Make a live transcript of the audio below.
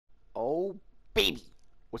Oh, baby.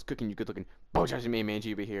 What's cooking, you good looking? Boja's me, man,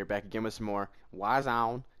 G here, back again with some more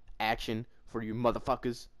Warzone action for you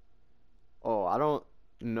motherfuckers. Oh, I don't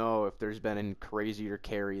know if there's been any crazier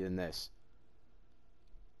carry than this.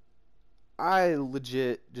 I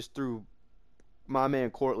legit just threw my man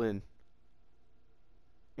Cortland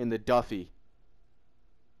in the Duffy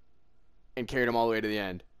and carried him all the way to the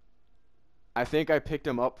end. I think I picked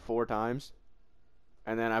him up 4 times,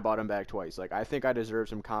 and then I bought him back twice. Like, I think I deserve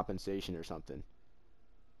some compensation or something.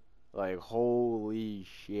 Like, holy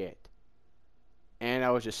shit. And I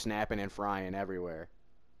was just snapping and frying everywhere.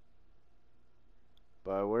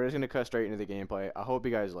 But we're just going to cut straight into the gameplay. I hope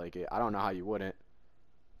you guys like it. I don't know how you wouldn't.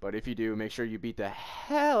 But if you do, make sure you beat the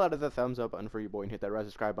hell out of the thumbs up button for you boy and hit that red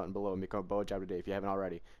subscribe button below and become a Bojo today if you haven't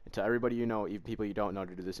already. And tell everybody you know, even people you don't know,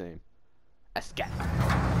 to do the same. Let's go.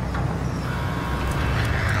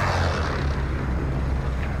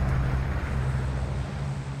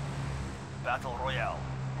 Battle Royale.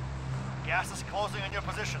 Gas is closing on your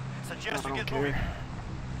position. Suggest you get moving.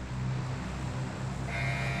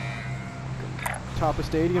 Top of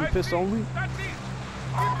stadium, piss only.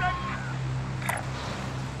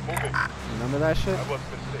 Remember that shit? I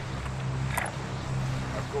wasn't mistaken.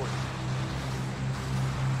 I'm going.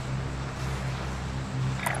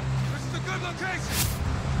 This is a good location.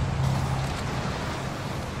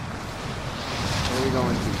 Where are we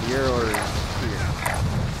going to? Here or here?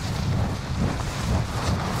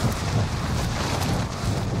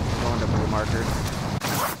 Going to blue marker.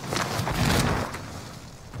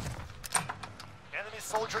 Enemy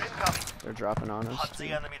soldier incoming. They're dropping on us. Hunt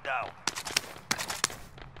the enemy down.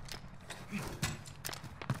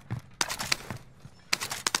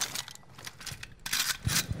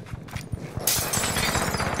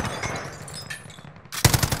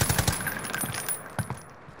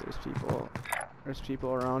 There's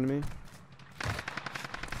people around me.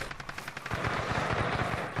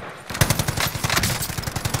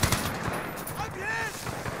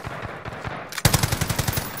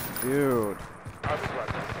 Dude.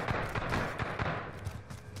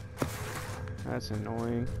 That's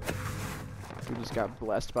annoying. We just got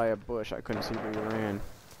blessed by a bush. I couldn't see where he ran.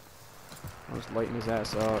 I was lighting his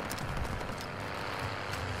ass up.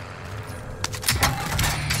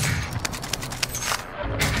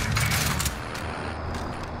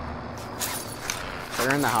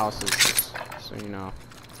 They're in the houses, just so you know.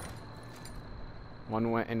 One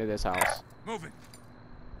went into this house. Moving.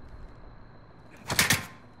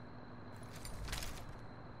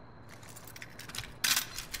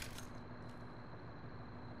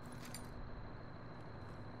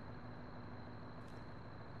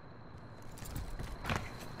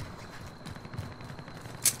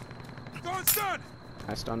 Going stun.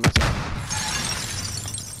 I stunned myself.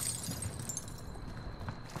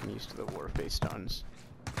 I'm used to the Warface stuns.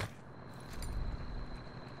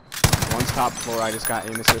 One's top floor, I just got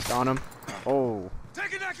aim assist on him. Oh.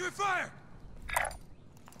 Take an accurate fire!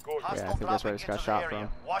 Yeah, I think that's where I just got shot from.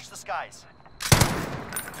 Watch the skies.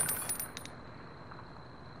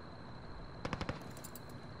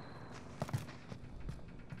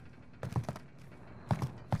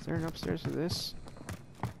 Is there an upstairs to this?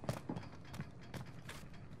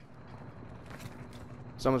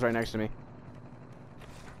 Someone's right next to me.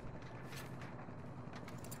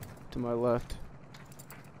 To my left.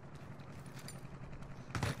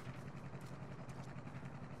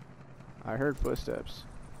 I heard footsteps.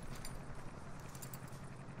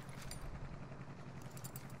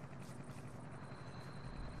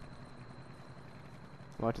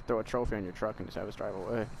 We'll have to throw a trophy on your truck and just have us drive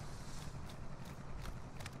away.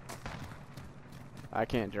 I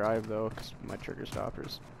can't drive though, because my trigger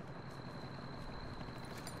stoppers.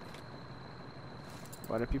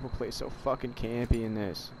 Why do people play so fucking campy in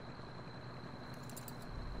this?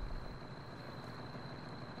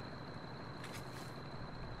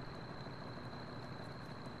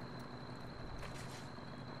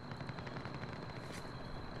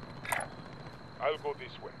 I'll go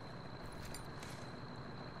this way.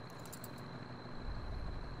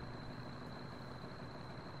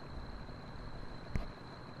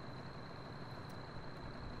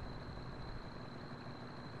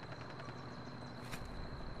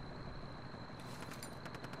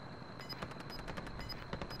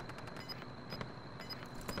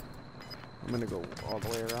 I'm gonna go all the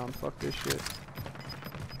way around. Fuck this shit.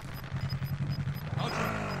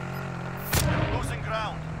 Losing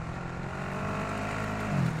ground.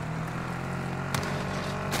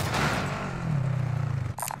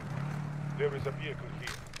 There is a vehicle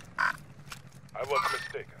here. I was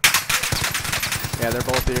mistaken. Yeah, they're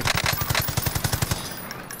both here.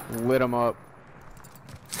 Lit them up.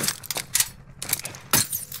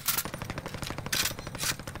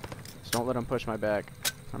 don't let him push my back.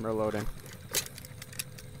 I'm reloading.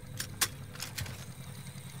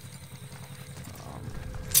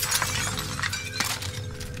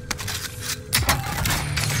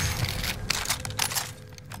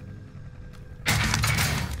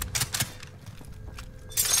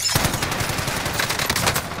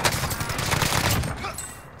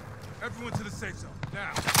 Everyone to the safe zone,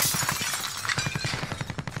 now.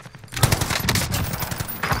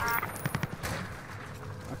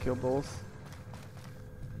 I'll kill both.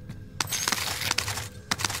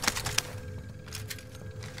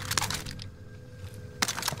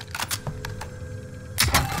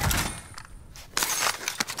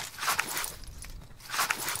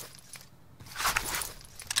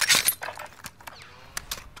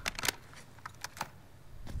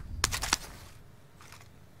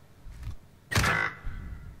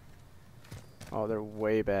 Oh, they're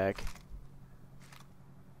way back.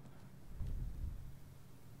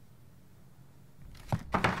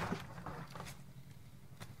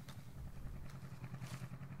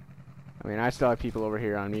 I mean, I still have people over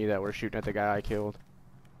here on me that were shooting at the guy I killed.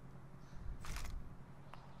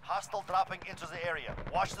 Hostile dropping into the area.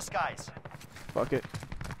 Watch the skies. Fuck it.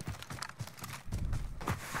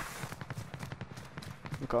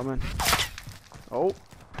 I'm coming. Oh.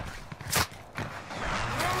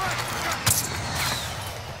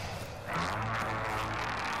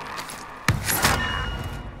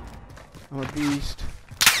 I'm a beast.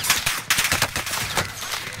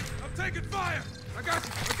 I'm taking fire! I got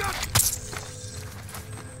you! I got you!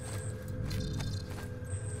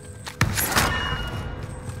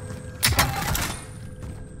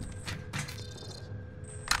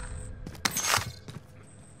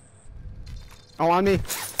 Oh, on me.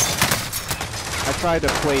 I tried to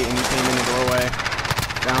plate and he came in the doorway.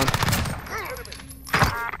 Down.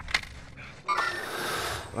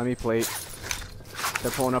 Let me plate. They're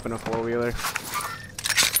pulling up in a four-wheeler.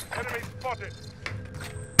 Enemy spotted.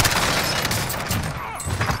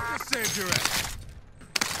 Just saved your ass.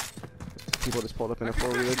 People just pulled up in a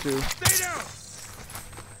four-wheeler too. Stay down!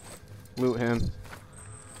 Loot him.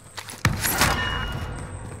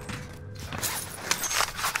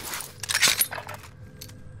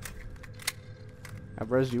 I've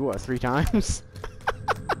rezzed you, what, 3 times?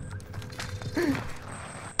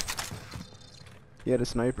 You had a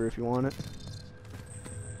sniper if you want it.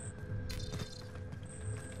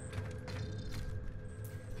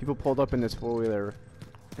 People pulled up in this four-wheeler.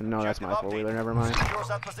 And no, that's my four-wheeler, never mind. Secure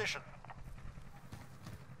that position.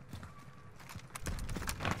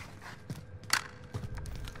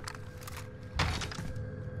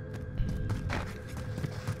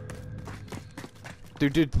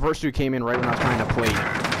 Dude, the first dude came in right when I was trying to plate.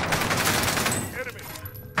 Enemy.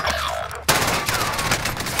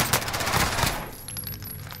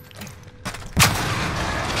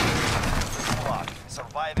 Block.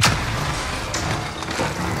 Surviving.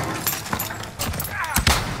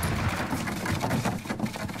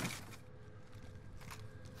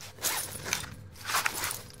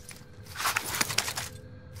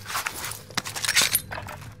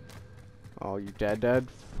 Oh, you dead?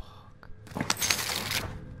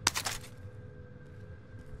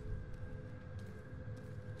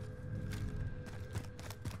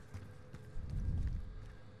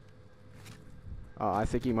 Oh, I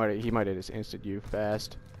think he might have just insted you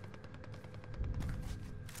fast.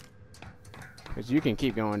 Cause you can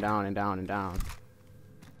keep going down and down and down.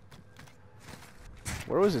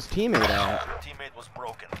 Where was his teammate at? Teammate was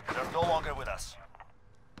broken. They're no longer with us.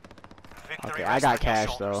 Victory Okay, I rests got on your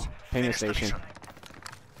cash shoulders. though. Ping a Finish the station. mission.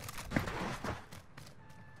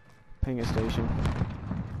 Ping a station.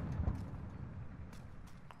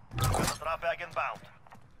 Drop bag inbound.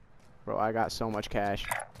 Bro, I got so much cash.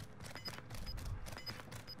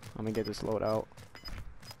 I'm gonna get this load out.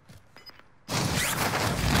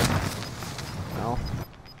 No.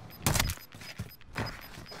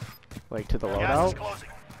 Like to the Gas is loadout? closing.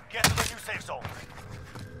 Get to the new safe zone.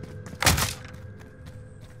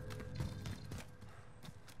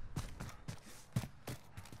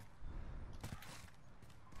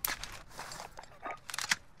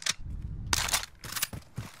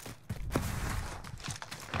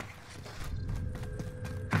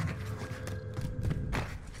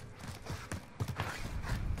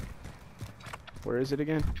 Where is it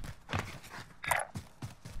again?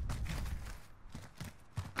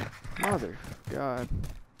 Mother God.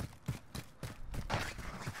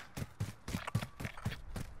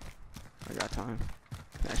 I got time.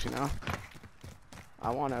 Actually, no. I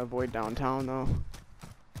want to avoid downtown though.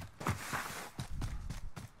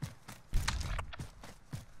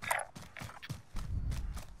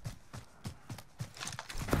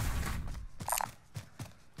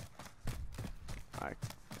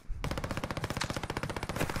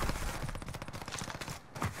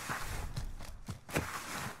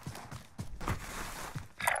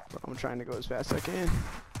 trying to go as fast as I can.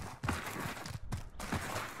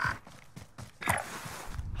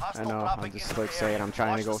 I know, I'm just like saying I'm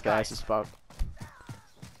trying to go fast as fuck.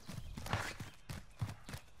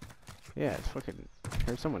 Yeah, it's fucking... I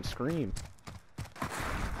heard someone scream.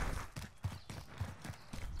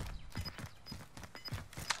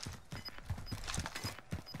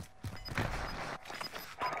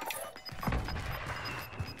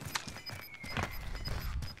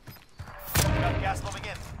 Gas moving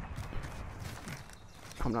in.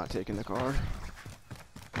 I'm not taking the car.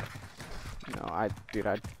 No, dude,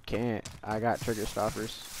 I can't. I got trigger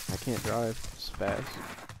stoppers. I can't drive as fast.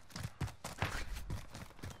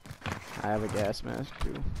 I have a gas mask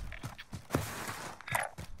too.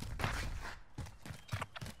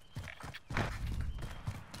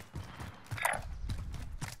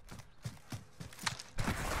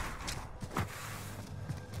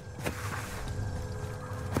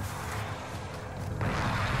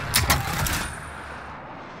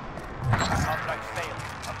 Contract failed.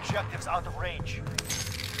 Objectives out of range.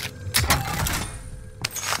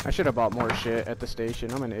 I should have bought more shit at the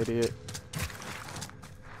station. I'm an idiot.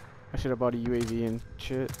 I should have bought a UAV and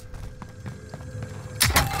shit.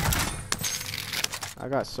 I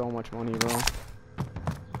got so much money, bro.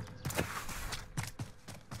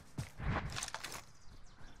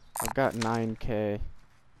 I've got 9K.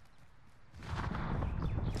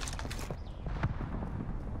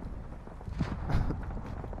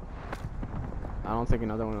 I don't think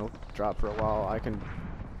another one will drop for a while.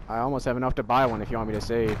 I almost have enough to buy one if you want me to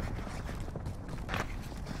save.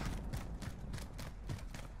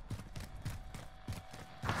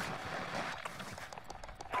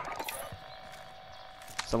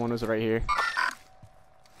 Someone was right here.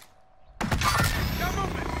 Got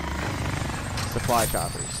movement. Supply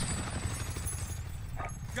choppers.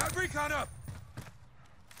 Got recon up.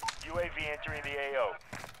 UAV entering the AO.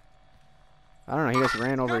 I don't know, he just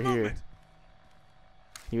ran over Got here. movement.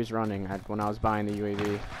 He was running when I was buying the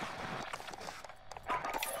UAV.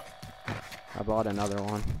 I bought another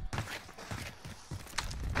one.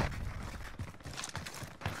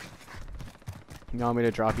 You want me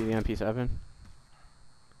to drop you the MP7?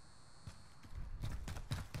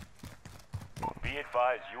 Be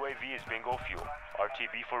advised, UAV is bingo fuel.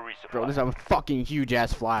 RTB for resupply. Bro, there's a fucking huge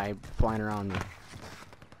ass flying around me.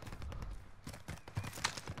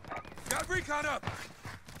 Got recon up.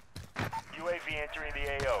 UAV entering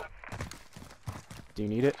the AO. Do you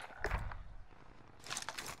need it?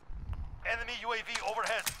 Enemy UAV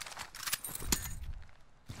overhead.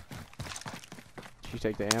 Did you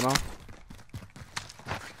take the ammo?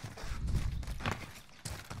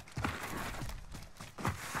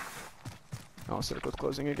 Oh, circle's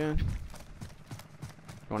closing again. You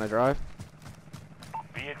wanna drive?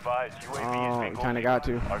 Be advised, UAV is Oh, bingo you kinda fuel. got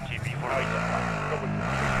to. RTB for resupply.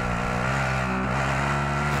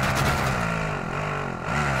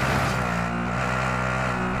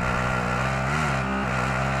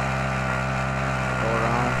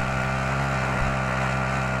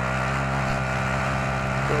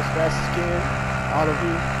 Go as fast as you can. All of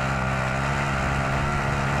you.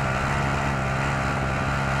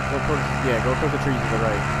 Go towards the trees to the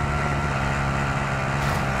right.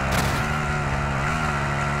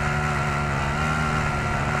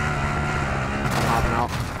 I'm hopping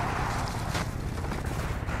out.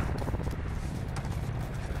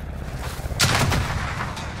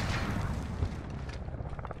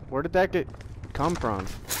 Where did that come from?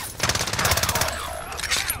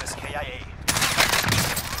 Miss KIA.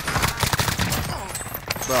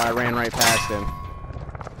 Bro, I ran right past him.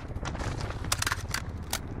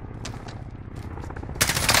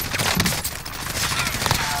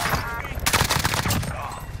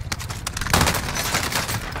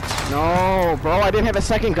 No, bro, I didn't have a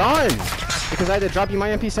second gun because I had to drop you my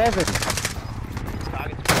MP7.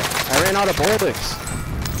 I ran out of bullets.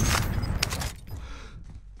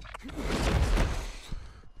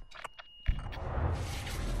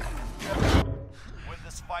 Win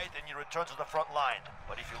this fight and you return to the front line.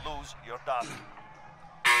 But if you lose, you're done.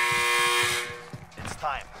 It's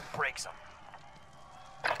time. Break some.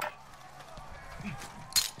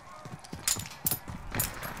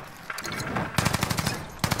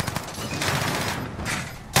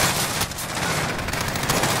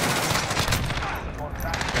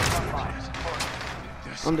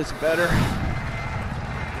 I'm just better.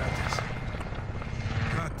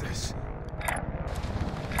 Got this.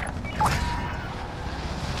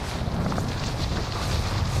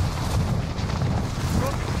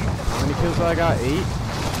 How many kills do I got? 8?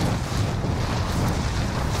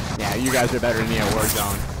 Yeah, you guys are better than me at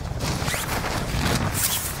Warzone.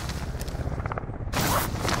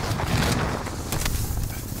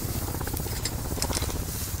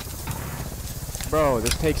 Bro,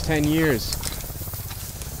 this takes 10 years.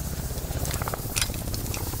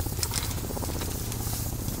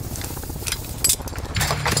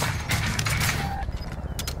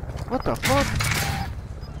 What the fuck?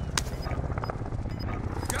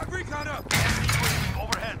 Got recon up. Enemy UAV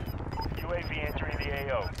overhead. UAV entering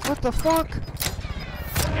the AO. What the fuck?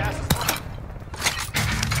 Gas is closing.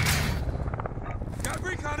 Got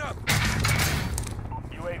recon up.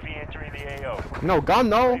 UAV entering the AO. No gun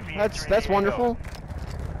though. UAV That's entering the wonderful.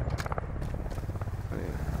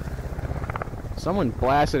 Someone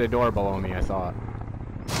blasted a door below me, I thought.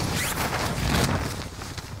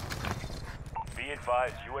 Be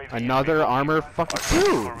advised, UAV Another armor fucking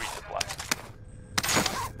dude.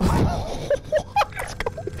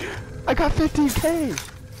 I got 15K. Be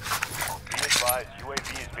advised, UAV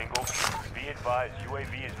is bingo. Be advised,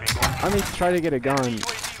 UAV is bingo. Let me try to get a gun.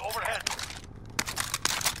 UAV overhead.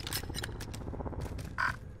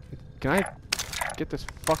 Can I get this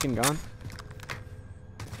fucking gun?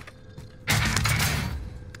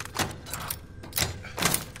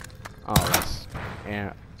 Oh, that's...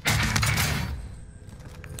 yeah.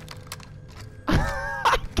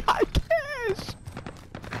 I got cash!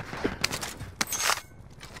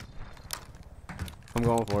 I'm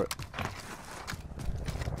going for it.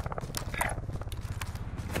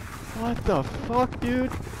 What the fuck,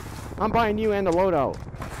 dude? I'm buying you and the loadout.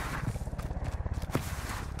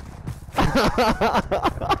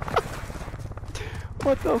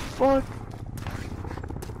 What the fuck?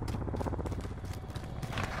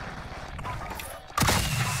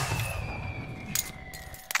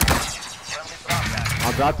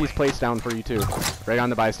 I'll drop these plates down for you too, right on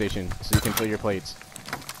the buy station, so you can fill your plates.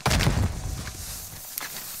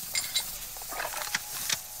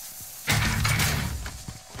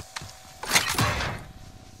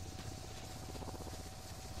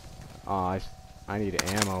 Oh, I need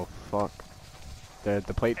ammo. Fuck. The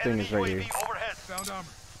plate thing is right here. Overhead. Found armor.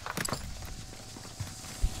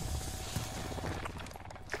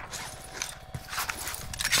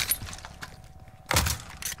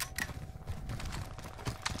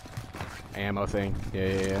 Ammo thing.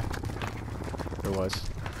 Yeah. There was.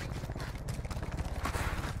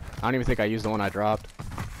 I don't even think I used the one I dropped.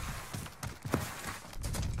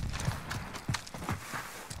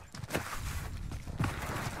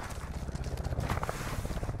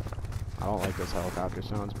 I don't like those helicopter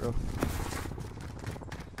sounds, bro.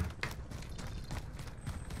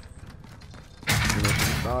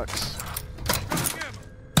 Munitions box.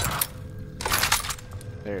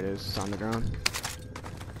 There it is. It's on the ground.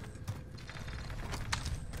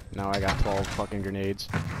 Now I got 12 fucking grenades.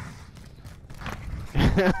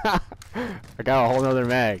 I got a whole nother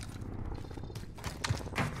mag.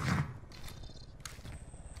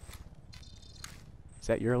 Is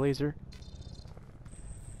that your laser?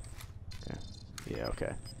 Okay. Yeah,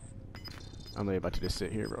 okay. I'm really about to just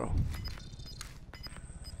sit here, bro.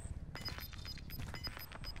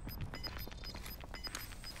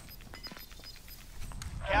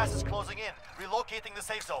 Gas is closing in. Relocating the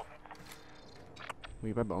safe zone.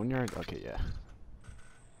 We by boneyard? Okay, yeah.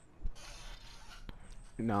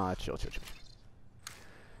 Nah, chill.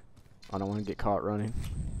 I don't want to get caught running.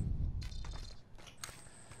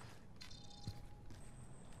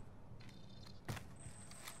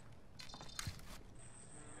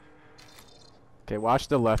 Okay, watch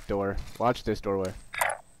the left door. Watch this doorway.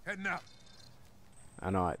 Heading out. I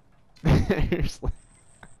know it. What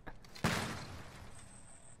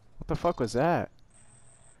the fuck was that?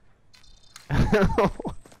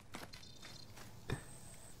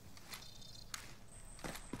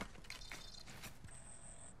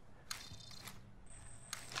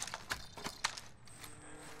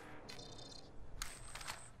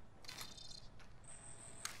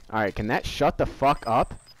 Alright, can that shut the fuck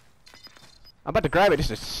up? I'm about to grab it just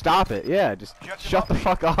to stop it. Yeah, just shut the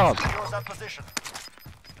fuck up. Secure that position.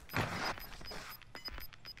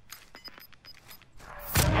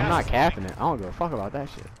 I'm not capping it. I don't give a fuck about that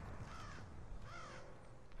shit.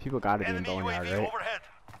 People gotta be in Enemy boneyard, UAV right? overhead.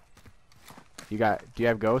 Do you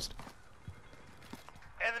have ghost?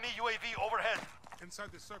 Enemy UAV overhead.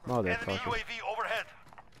 Inside the circle. Enemy Motherfucker. UAV overhead.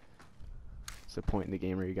 It's the point in the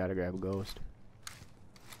game where you gotta grab a ghost.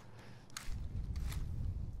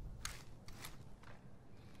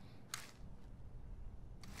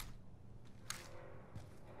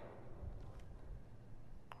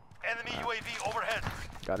 Enemy UAV overhead.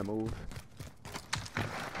 Gotta move.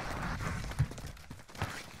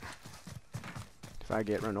 If I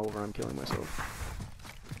get run over, I'm killing myself.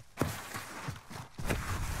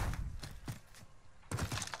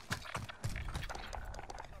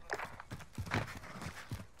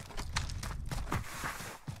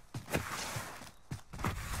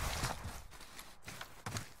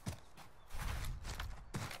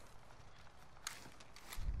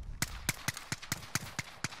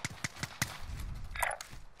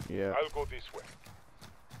 Yeah. I'll go this way.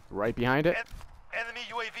 Right behind it. Enemy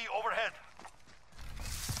UAV overhead.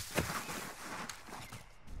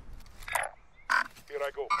 Here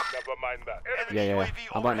I go. Never mind that. Enemy Yeah. UAV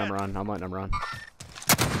I'm letting overhead. them run. I'm letting them run.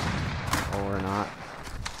 Or not.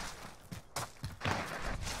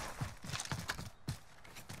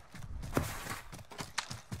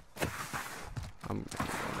 I'm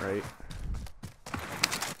going right.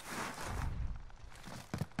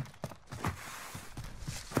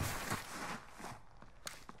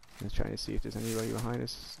 Just trying to see if there's anybody behind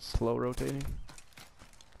us. Slow rotating.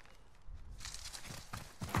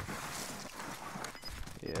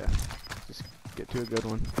 Yeah. Just get to a good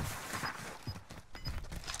one.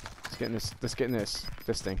 Let's get in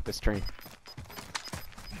this train.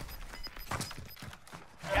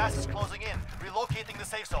 Gas is closing in. Relocating the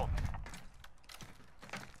safe zone.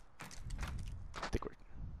 I think we're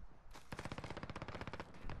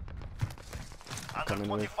Under coming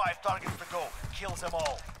with. 25 targets to go. Kills them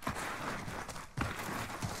all.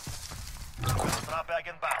 Drop bag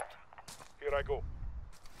inbound. Here I go.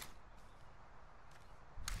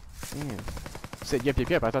 Damn. Said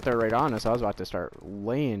yep. I thought they were right on us. I was about to start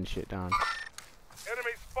laying shit down.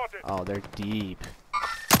 Enemy spotted. Oh, they're deep.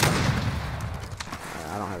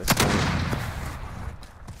 I don't have a sniper.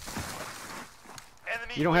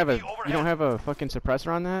 Enemy You don't have a UAV overhead. you don't have a fucking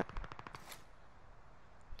suppressor on that?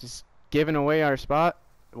 Just giving away our spot.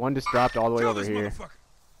 One just dropped all the way Kill over this here. motherfucker.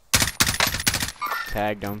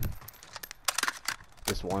 Tagged him.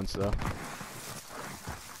 Just once though.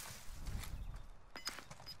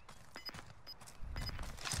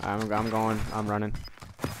 I'm going. I'm running.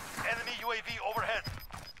 Enemy UAV overhead.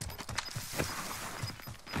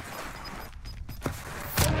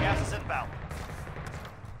 Gas is inbound.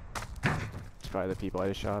 It's probably the people I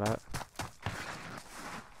just shot at.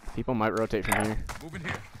 People might rotate from here. Moving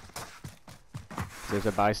here. There's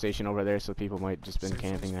a buy station over there, so people might just been Safe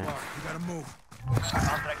camping zone's there. far. You gotta move.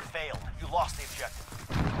 Contract failed. You lost the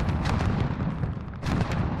objective.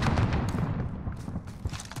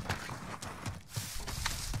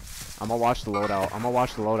 I'm gonna watch the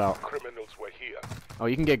loadout. Criminals were here. Oh,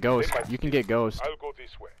 you can get ghost. They might You can be- get ghost. I'll go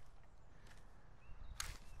this way.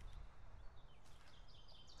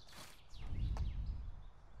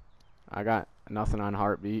 I got nothing on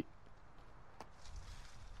heartbeat.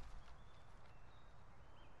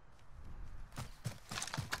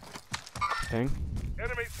 Ping.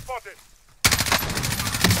 Enemy spotted.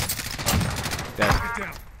 Dead. Get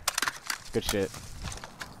down. Good shit.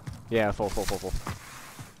 Yeah, full.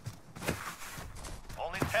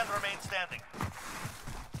 Only 10 remain standing.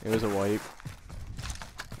 It was a wipe.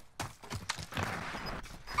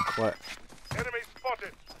 What? Enemy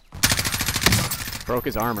spotted. Broke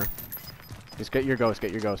his armor. Just get your ghost.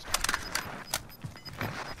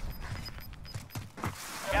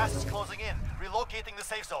 Gas is closing in. Relocating the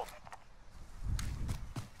safe zone.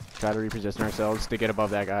 Try to reposition ourselves to get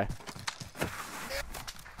above that guy.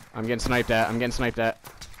 I'm getting sniped at.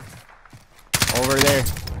 Over there.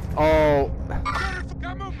 Oh,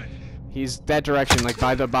 Got movement. he's that direction, like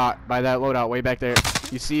by the bot, by that loadout, way back there.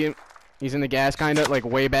 You see him? He's in the gas, kinda, like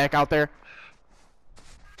way back out there.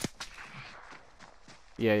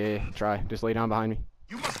 Yeah. Try. Just lay down behind me.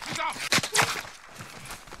 You must stop.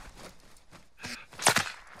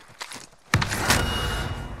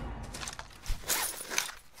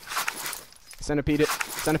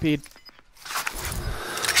 Centipede.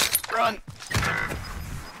 Run.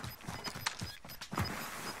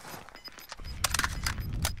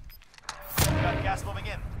 Got gas moving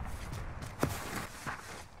in.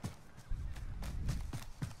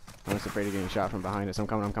 I'm just afraid of getting shot from behind us. I'm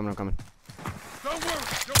coming. Don't worry.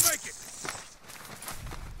 You'll make it.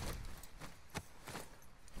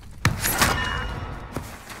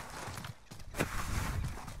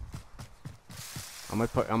 I'm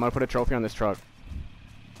gonna put a trophy on this truck.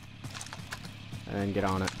 And then get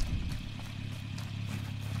on it.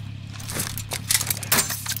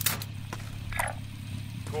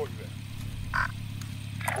 Going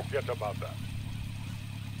there. Forget about that.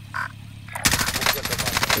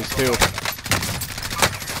 There's two.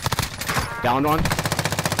 Downed one.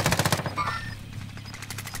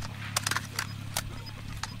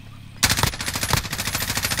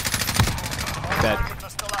 Dead. Targets are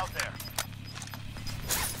still out there.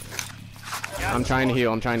 Gas I'm is trying to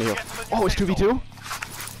heal. closing. Get to the new Oh, it's safe 2v2? zone.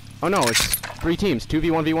 Oh no, it's 3 teams.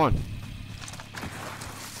 2v1v1.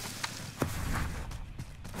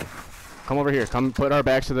 Come over here. Come put our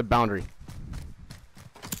backs to the boundary.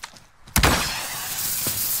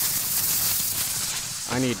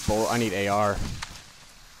 I need AR.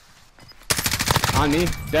 On me.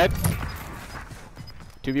 Dead.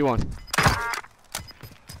 2v1.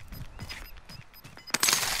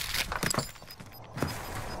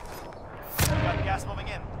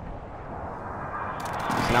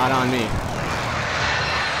 Not on me.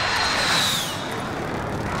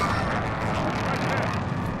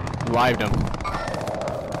 Revived him.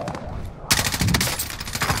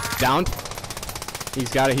 Down.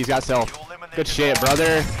 He's got it. He's got self. Good shit,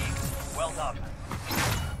 brother. Well done.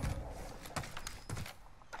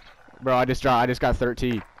 Bro, I just got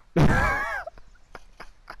 13. Yo,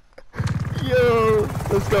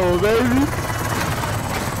 let's go, baby.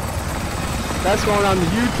 That's going on the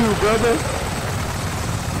YouTube, brother.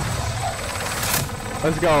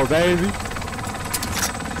 Let's go, baby.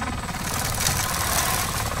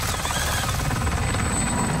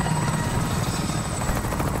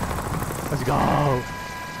 Let's go.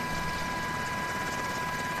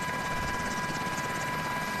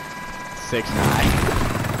 Six, 9.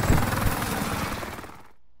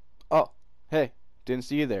 Oh, hey, didn't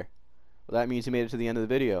see you there. Well, that means you made it to the end of the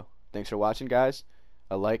video. Thanks for watching, guys.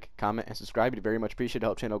 A like, comment, and subscribe. You'd very much appreciate to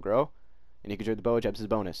help channel grow. And you can join the Boa Jabs as a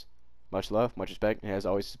bonus. Much love, much respect, and as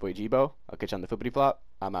always, this is boy G-Bo. I'll catch you on the flippity flop.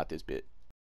 I'm out this bit.